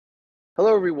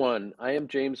Hello, everyone. I am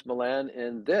James Milan,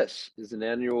 and this is an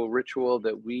annual ritual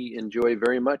that we enjoy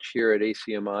very much here at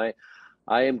ACMi.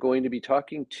 I am going to be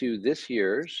talking to this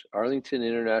year's Arlington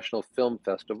International Film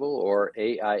Festival, or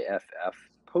AIFF,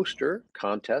 poster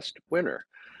contest winner.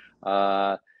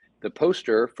 Uh, the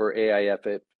poster for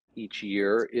AIFF each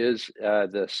year is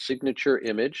the signature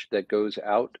image that goes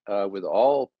out with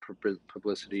all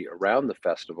publicity around the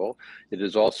festival. It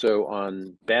is also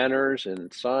on banners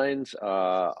and signs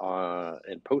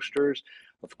and posters,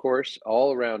 of course,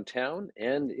 all around town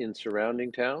and in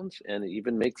surrounding towns, and it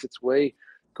even makes its way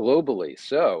globally.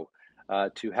 So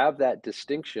to have that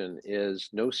distinction is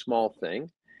no small thing.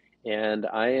 And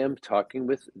I am talking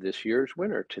with this year's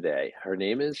winner today. Her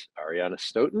name is Arianna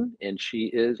Stoughton, and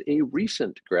she is a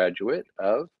recent graduate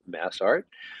of Mass Art.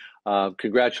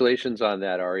 Congratulations on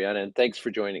that, Arianna, and thanks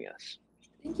for joining us.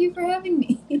 Thank you for having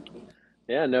me.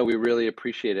 Yeah, no, we really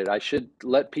appreciate it. I should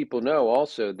let people know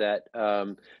also that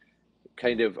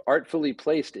kind of artfully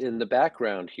placed in the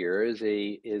background here is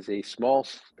a small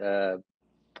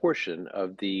portion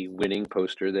of the winning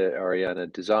poster that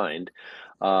Arianna designed,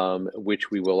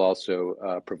 which we will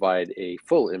also provide a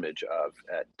full image of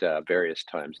at various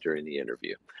times during the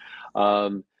interview.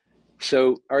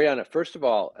 So, Arianna, first of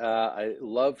all, I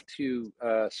love to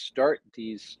start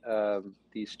these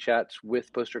chats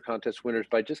with poster contest winners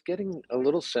by just getting a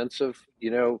little sense of,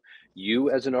 you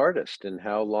as an artist and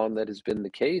how long that has been the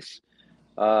case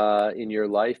in your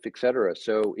life, etc.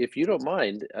 So, if you don't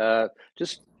mind,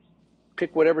 just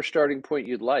pick whatever starting point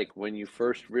you'd like when you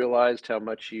first realized how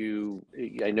much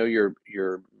I know your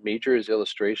major is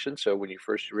illustration, so when you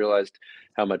first realized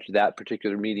how much that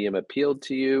particular medium appealed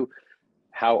to you,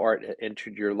 how art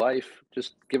entered your life,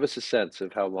 just give us a sense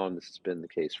of how long this has been the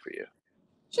case for you.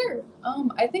 Sure.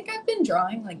 I think I've been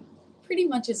drawing like pretty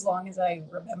much as long as I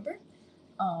remember.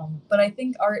 But I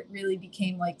think art really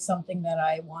became like something that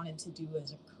I wanted to do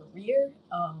as a career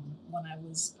when I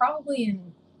was probably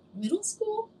in middle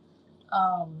school.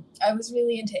 I was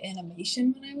really into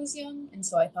animation when I was young, and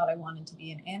so I thought I wanted to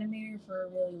be an animator for a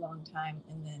really long time.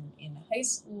 And then in high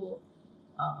school,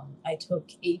 I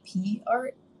took AP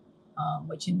art,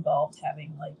 which involved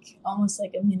having like almost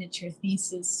like a miniature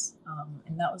thesis.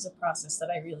 And that was a process that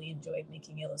I really enjoyed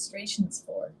making illustrations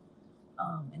for.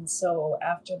 And so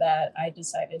after that, I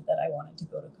decided that I wanted to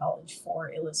go to college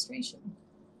for illustration.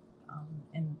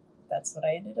 And that's what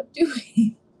I ended up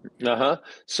doing. Uh-huh.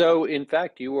 So, in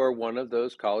fact, you are one of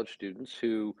those college students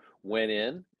who went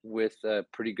in with a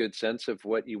pretty good sense of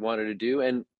what you wanted to do,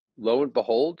 and lo and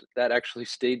behold, that actually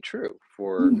stayed true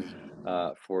for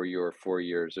your 4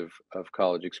 years of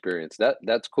college experience.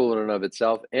 That's cool in and of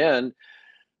itself, and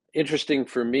interesting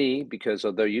for me because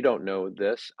although you don't know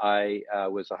this, I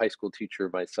was a high school teacher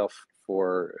myself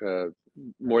for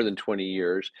more than 20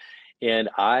 years, and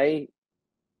I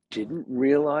didn't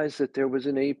realize that there was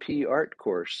an AP art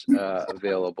course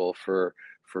available for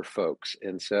folks,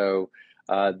 and so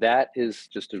that is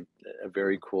just a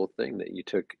very cool thing that you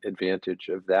took advantage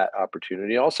of that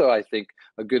opportunity. Also, I think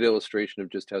a good illustration of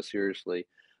just how seriously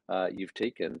you've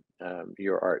taken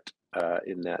your art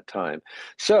in that time.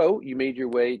 So you made your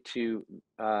way to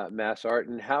Mass Art,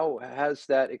 and how has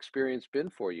that experience been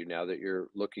for you now that you're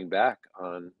looking back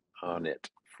on it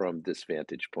from this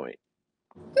vantage point?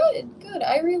 Good, good.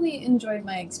 I really enjoyed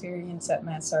my experience at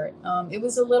Mass Art. It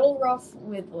was a little rough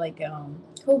with like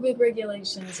COVID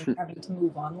regulations and having to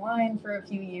move online for a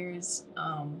few years,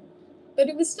 but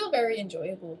it was still very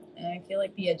enjoyable, and I feel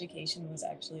like the education was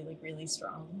actually like really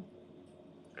strong.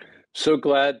 So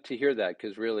glad to hear that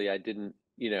because really I didn't,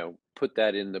 put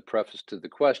that in the preface to the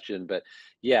question, but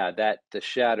yeah, that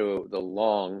the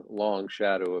long, long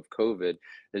shadow of COVID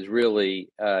is really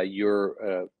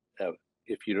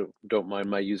if you don't mind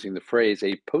my using the phrase,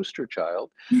 a poster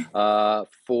child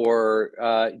for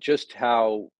just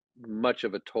how much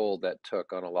of a toll that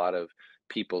took on a lot of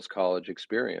people's college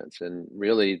experience. And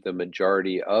really, the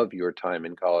majority of your time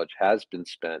in college has been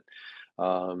spent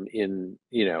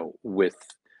with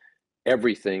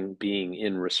everything being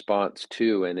in response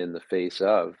to and in the face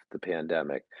of the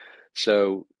pandemic.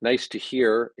 So nice to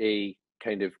hear a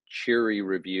kind of cheery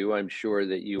review. I'm sure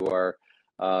that you are,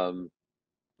 um,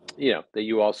 that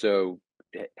you also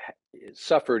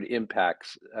suffered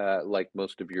impacts like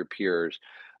most of your peers.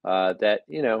 That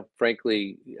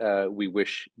frankly, we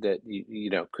wish that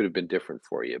could have been different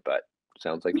for you, but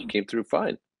sounds like you came through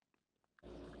fine.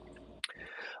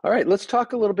 All right, let's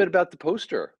talk a little bit about the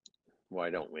poster. Why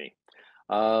don't we?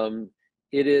 Um,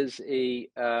 it is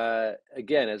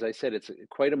again, as I said, it's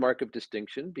quite a mark of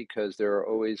distinction because there are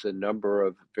always a number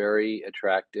of very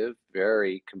attractive,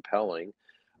 very compelling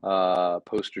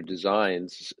poster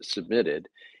designs submitted.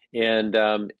 And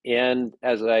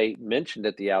as I mentioned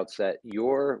at the outset,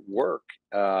 your work,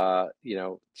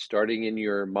 starting in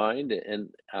your mind and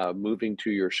moving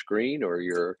to your screen or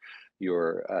your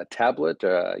tablet,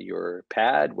 your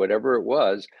pad, whatever it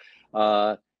was,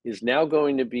 uh, is now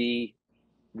going to be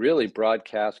really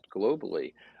broadcast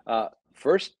globally.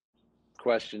 First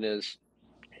question is,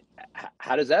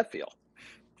 how does that feel?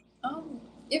 Um,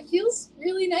 it feels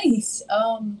really nice.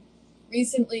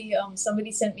 Recently,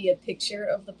 somebody sent me a picture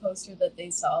of the poster that they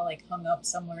saw like hung up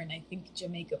somewhere in I think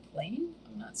Jamaica Plain.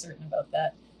 I'm not certain about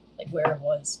that, like where it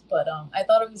was, but I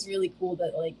thought it was really cool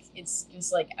that like it's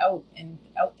just like out and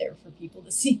out there for people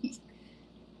to see.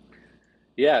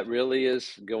 Yeah, it really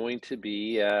is going to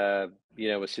be, a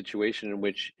situation in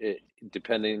which,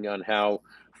 depending on how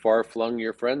far flung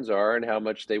your friends are and how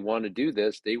much they want to do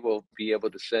this, they will be able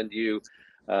to send you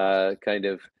kind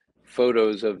of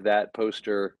photos of that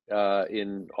poster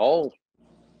in all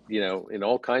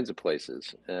kinds of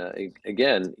places.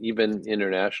 Again, even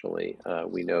internationally,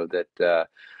 we know that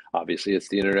obviously it's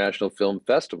the International Film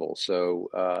Festival, so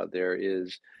there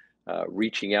is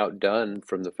reaching out done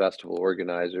from the festival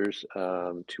organizers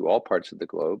to all parts of the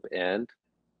globe, and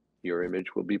your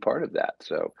image will be part of that.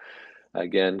 So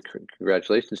again,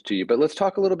 congratulations to you. But let's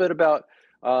talk a little bit about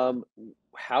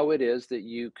how it is that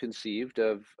you conceived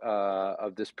of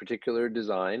this particular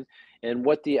design, and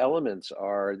what the elements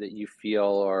are that you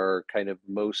feel are kind of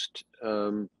most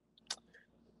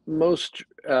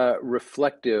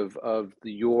reflective of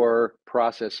your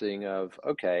processing of,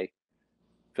 okay,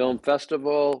 film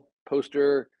festival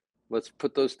poster. Let's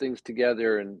put those things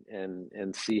together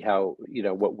and see how,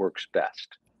 what works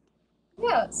best.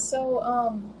 Yeah, so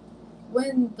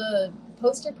when the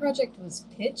poster project was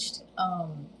pitched,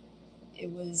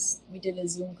 we did a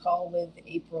Zoom call with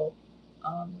April,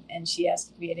 and she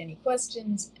asked if we had any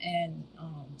questions, and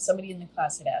somebody in the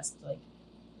class had asked like,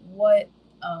 what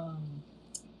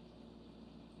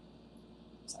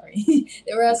sorry,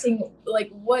 they were asking like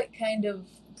what kind of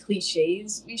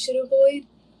cliches we should avoid,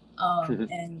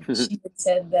 and she had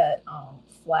said that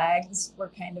flags were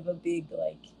kind of a big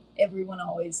like everyone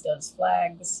always does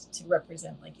flags to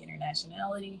represent like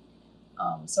internationality.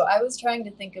 So I was trying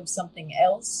to think of something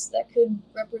else that could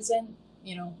represent,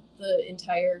 the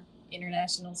entire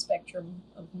international spectrum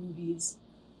of movies,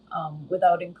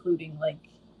 without including like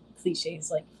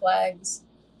cliches like flags.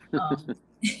 Um,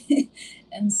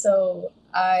 and so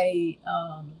I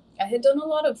had done a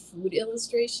lot of food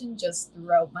illustration just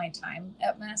throughout my time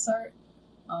at Mass Art.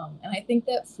 And I think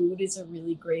that food is a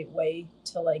really great way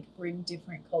to like bring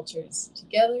different cultures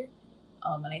together.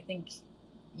 And I think,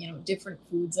 different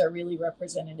foods are really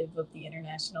representative of the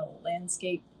international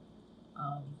landscape.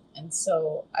 Um, and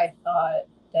so I thought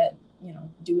that,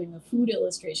 doing a food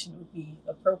illustration would be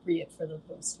appropriate for the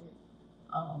poster.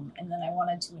 And then I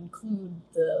wanted to include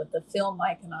the film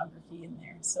iconography in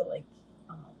there. So like,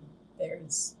 um,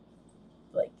 there's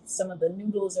like some of the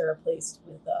noodles are replaced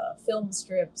with film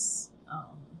strips.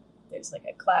 There's like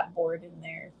a clapboard in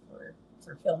there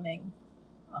for filming.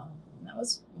 And that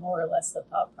was more or less the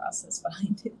thought process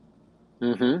behind it.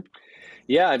 Hmm.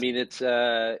 Yeah, I mean, it's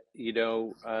I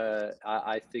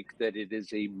think that it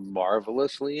is a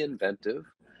marvelously inventive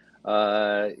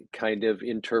kind of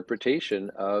interpretation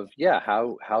of, yeah,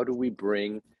 how do we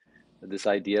bring this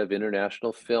idea of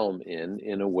international film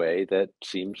in a way that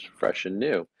seems fresh and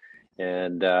new.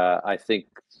 And I think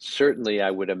certainly I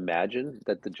would imagine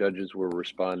that the judges were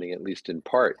responding, at least in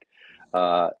part,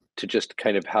 to just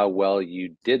kind of how well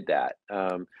you did that.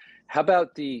 How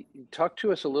about talk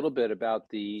to us a little bit about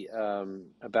the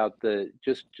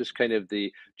just kind of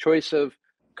the choice of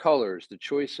colors, the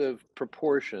choice of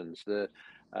proportions, the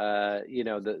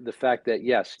fact that,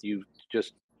 yes, you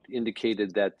just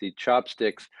indicated that the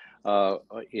chopsticks,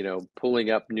 pulling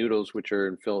up noodles, which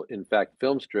are in fact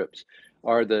film strips,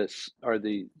 are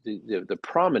the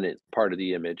prominent part of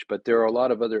the image, but there are a lot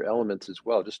of other elements as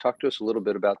well. Just talk to us a little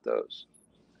bit about those.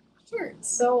 Sure.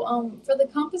 So, for the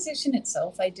composition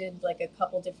itself, I did like a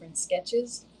couple different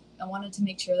sketches. I wanted to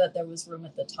make sure that there was room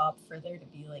at the top for there to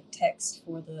be like text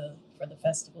for the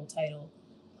festival title,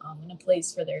 and a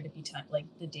place for there to be time, like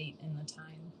the date and the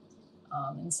time.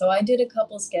 And so I did a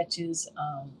couple sketches,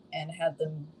 and had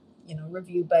them,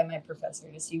 reviewed by my professor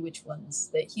to see which ones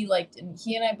that he liked, and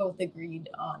he and I both agreed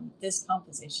on this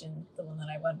composition, the one that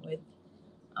I went with,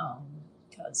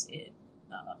 because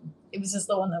it was just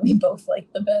the one that we both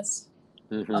liked the best.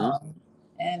 Hmm. Um,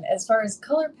 and as far as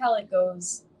color palette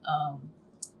goes,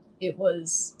 it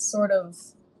was sort of,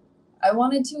 I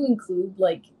wanted to include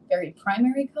like very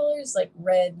primary colors like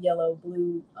red, yellow,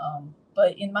 blue.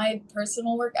 But in my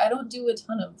personal work, I don't do a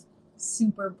ton of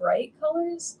super bright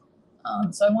colors.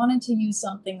 So I wanted to use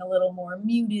something a little more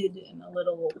muted and a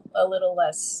little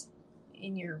less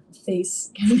in your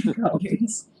face kind of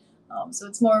colors. So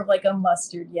it's more of like a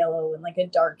mustard yellow and like a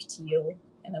dark teal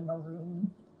and a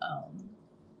maroon. Um,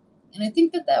 and I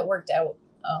think that that worked out.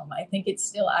 I think it's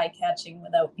still eye catching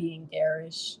without being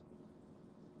garish.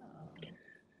 Um,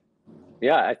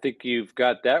 Yeah, I think you've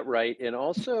got that right. And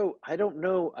also, I don't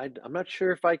know, I'm not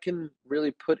sure if I can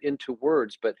really put into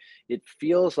words, but it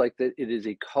feels like that it is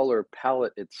a color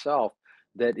palette itself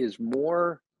that is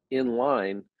more in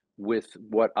line with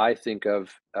what I think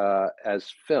of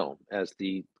as film, as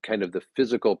the kind of the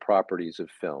physical properties of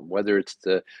film, whether it's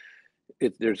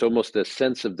there's almost a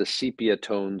sense of the sepia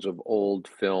tones of old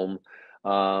film,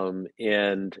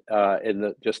 and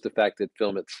just the fact that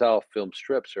film itself, film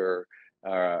strips are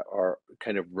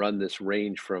kind of run this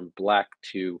range from black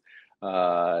to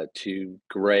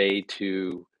gray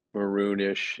to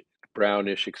maroonish,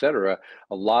 brownish, etc.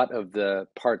 A lot of the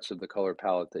parts of the color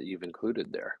palette that you've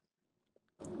included there.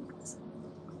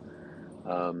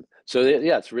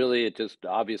 Yeah, it's really it just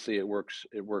obviously it works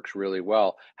really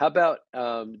well. How about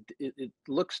it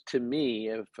looks to me,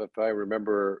 if I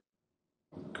remember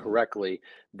correctly,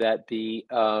 that the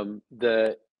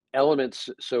elements.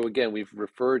 So again, we've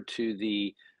referred to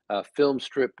the film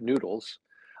strip noodles.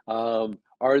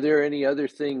 Are there any other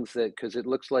things that because it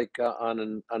looks like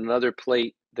on another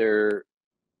plate there.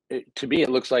 To me, it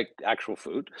looks like actual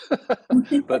food,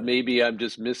 but maybe I'm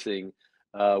just missing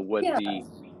what yeah, the.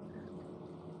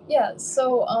 yeah.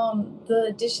 So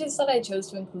the dishes that I chose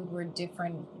to include were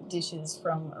different dishes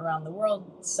from around the world.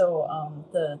 So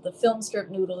the film strip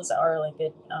noodles are like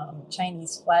a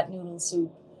Chinese flat noodle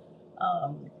soup.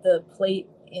 The plate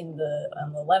in the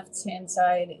on the left hand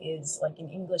side is like an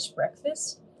English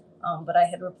breakfast, but I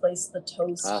had replaced the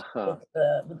toast Uh-huh.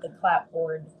 with the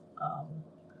clapboard. Um,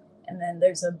 and then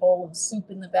there's a bowl of soup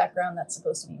in the background that's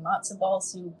supposed to be matzo ball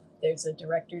soup. There's a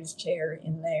director's chair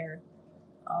in there.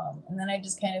 And then I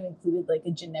just kind of included like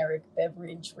a generic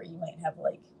beverage where you might have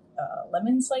like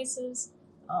lemon slices,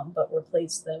 but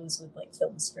replaced those with like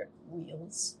film strip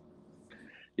wheels.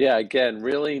 Yeah, again,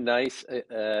 really nice.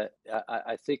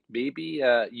 I think maybe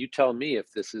you tell me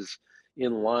if this is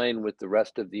in line with the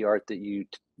rest of the art that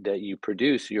you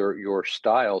produce, your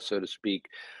style, so to speak.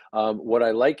 What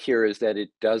I like here is that it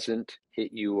doesn't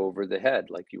hit you over the head,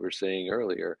 like you were saying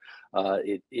earlier.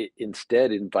 It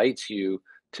instead invites you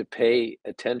to pay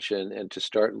attention and to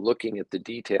start looking at the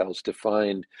details to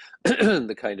find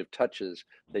the kind of touches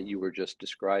that you were just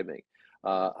describing.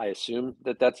 I assume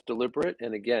that that's deliberate.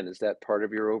 And again, is that part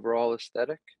of your overall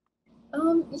aesthetic?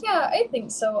 Yeah, I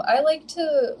think so. I like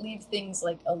to leave things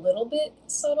like a little bit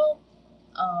subtle.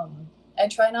 I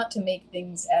try not to make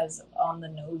things as on the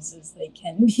nose as they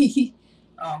can be,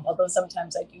 although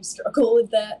sometimes I do struggle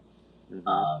with that. Hmm.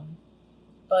 Um,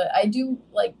 but I do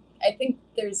like, I think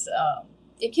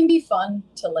it can be fun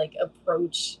to like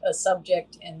approach a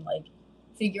subject and like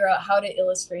figure out how to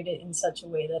illustrate it in such a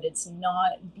way that it's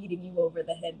not beating you over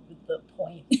the head with the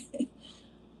point.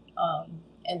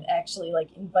 And actually like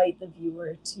invite the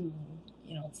viewer to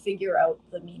figure out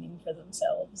the meaning for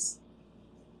themselves.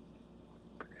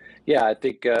 Yeah, I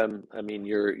think I mean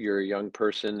you're a young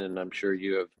person, and I'm sure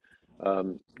you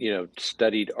have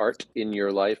studied art in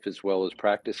your life as well as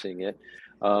practicing it.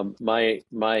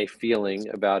 My feeling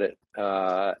about it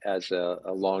as a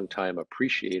longtime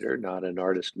appreciator, not an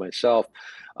artist myself,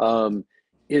 um,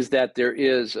 is that there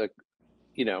is a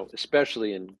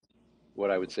especially in what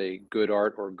I would say good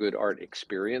art or good art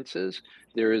experiences,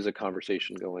 there is a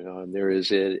conversation going on. There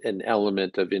is an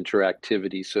element of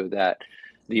interactivity so that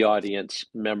the audience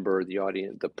member,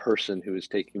 the person who is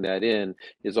taking that in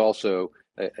is also,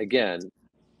 again,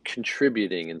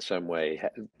 contributing in some way,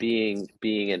 being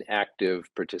an active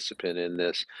participant in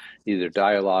this, either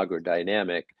dialogue or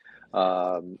dynamic,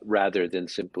 rather than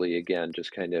simply, again,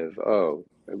 just kind of,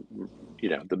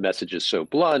 the message is so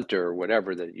blunt or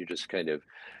whatever that you just kind of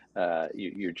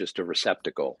you're just a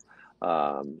receptacle.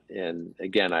 And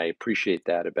again, I appreciate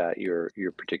that about your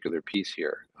particular piece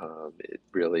here. It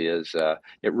really is.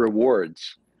 It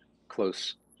rewards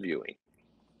close viewing.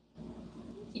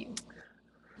 Thank you.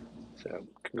 So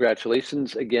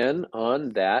congratulations again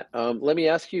on that. Let me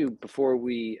ask you before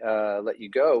we let you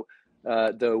go,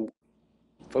 though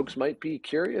folks might be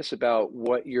curious about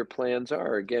what your plans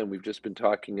are. Again, we've just been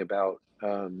talking about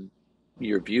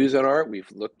your views on art.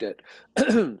 We've looked at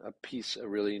a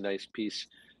really nice piece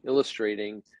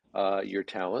illustrating your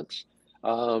talents,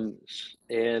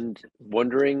 and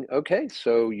wondering, okay,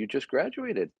 so you just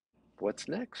graduated. What's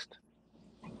next?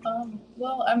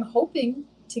 Well, I'm hoping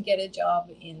to get a job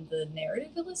in the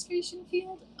narrative illustration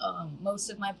field. Most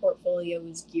of my portfolio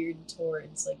is geared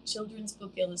towards like children's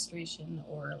book illustration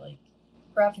or like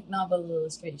graphic novel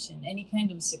illustration, any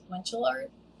kind of sequential art.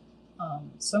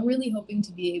 So I'm really hoping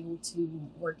to be able to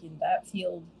work in that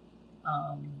field.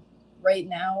 Um, right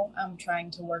now, I'm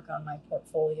trying to work on my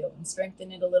portfolio and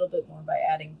strengthen it a little bit more by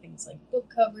adding things like book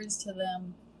covers to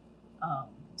them. Um,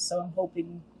 so I'm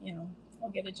hoping, I'll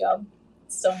get a job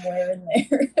somewhere in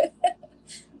there.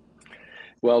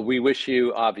 Well, we wish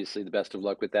you obviously the best of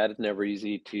luck with that. It's never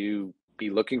easy to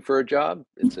be looking for a job.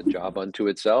 It's a job unto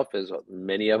itself, as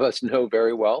many of us know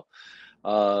very well.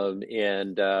 And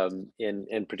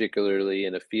particularly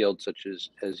in a field such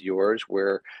as yours,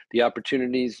 where the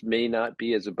opportunities may not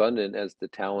be as abundant as the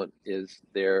talent is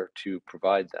there to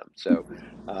provide them.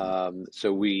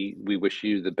 So we wish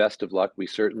you the best of luck. We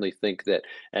certainly think that,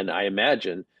 and I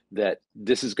imagine that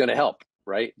this is going to help,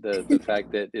 right? The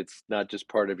fact that it's not just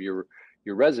part of your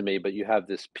resume, but you have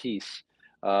this piece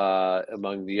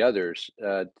among the others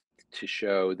to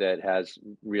show that has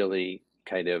really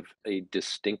kind of a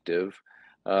distinctive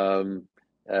um,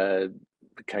 uh,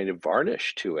 kind of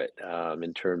varnish to it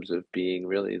in terms of being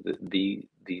really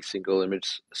the single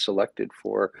image selected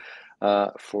for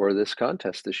this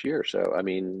contest this year. So I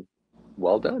mean,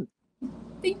 well done.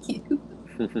 Thank you.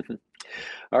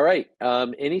 All right.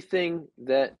 Anything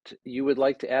that you would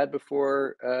like to add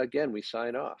before again we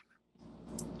sign off?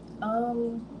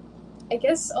 Um, I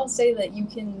guess I'll say that you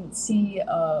can see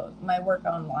my work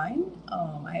online.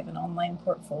 I have an online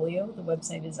portfolio. The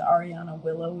website is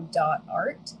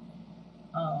ariannawillow.art.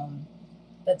 Um,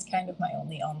 that's kind of my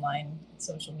only online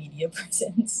social media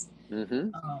presence.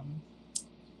 Hmm. Um,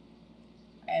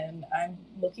 and I'm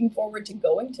looking forward to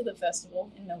going to the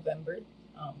festival in November.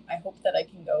 I hope that I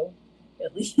can go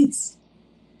at least.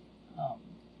 Um,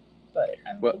 but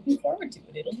I'm Well, looking forward to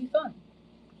it. It'll be fun.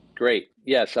 great.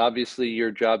 Yes, obviously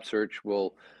your job search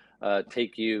will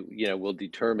take you, will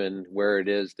determine where it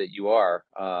is that you are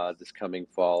this coming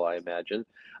fall, I imagine.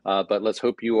 But let's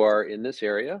hope you are in this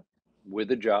area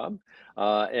with a job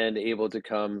and able to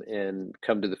come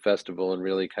to the festival and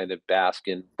really kind of bask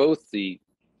in both the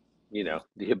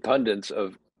abundance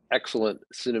of excellent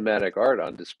cinematic art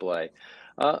on display,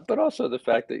 but also the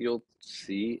fact that you'll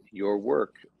see your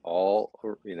work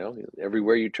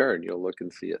everywhere you turn, you'll look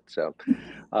and see it. So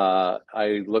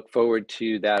I look forward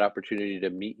to that opportunity to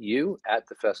meet you at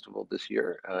the festival this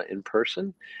year in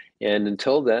person. And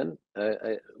until then,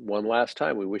 one last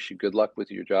time, we wish you good luck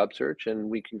with your job search and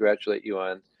we congratulate you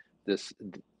on this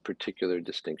particular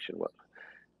distinction. Well,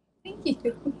 Thank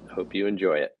you. hope you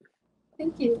enjoy it.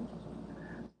 Thank you.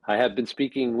 I have been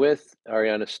speaking with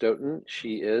Arianna Stoughton.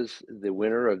 She is the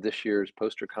winner of this year's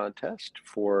poster contest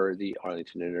for the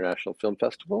Arlington International Film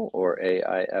Festival, or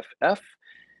AIFF.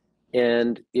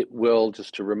 And it will,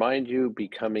 just to remind you, be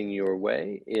coming your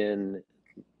way in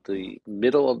the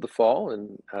middle of the fall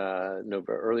in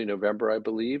early November, I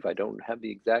believe. I don't have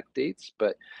the exact dates,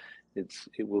 but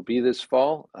it will be this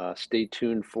fall. Stay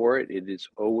tuned for it. It is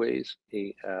always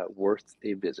worth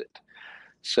a visit.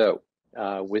 So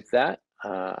with that,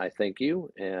 I thank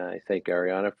you, and I thank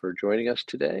Arianna for joining us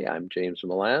today. I'm James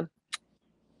Milan.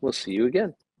 We'll see you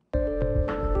again.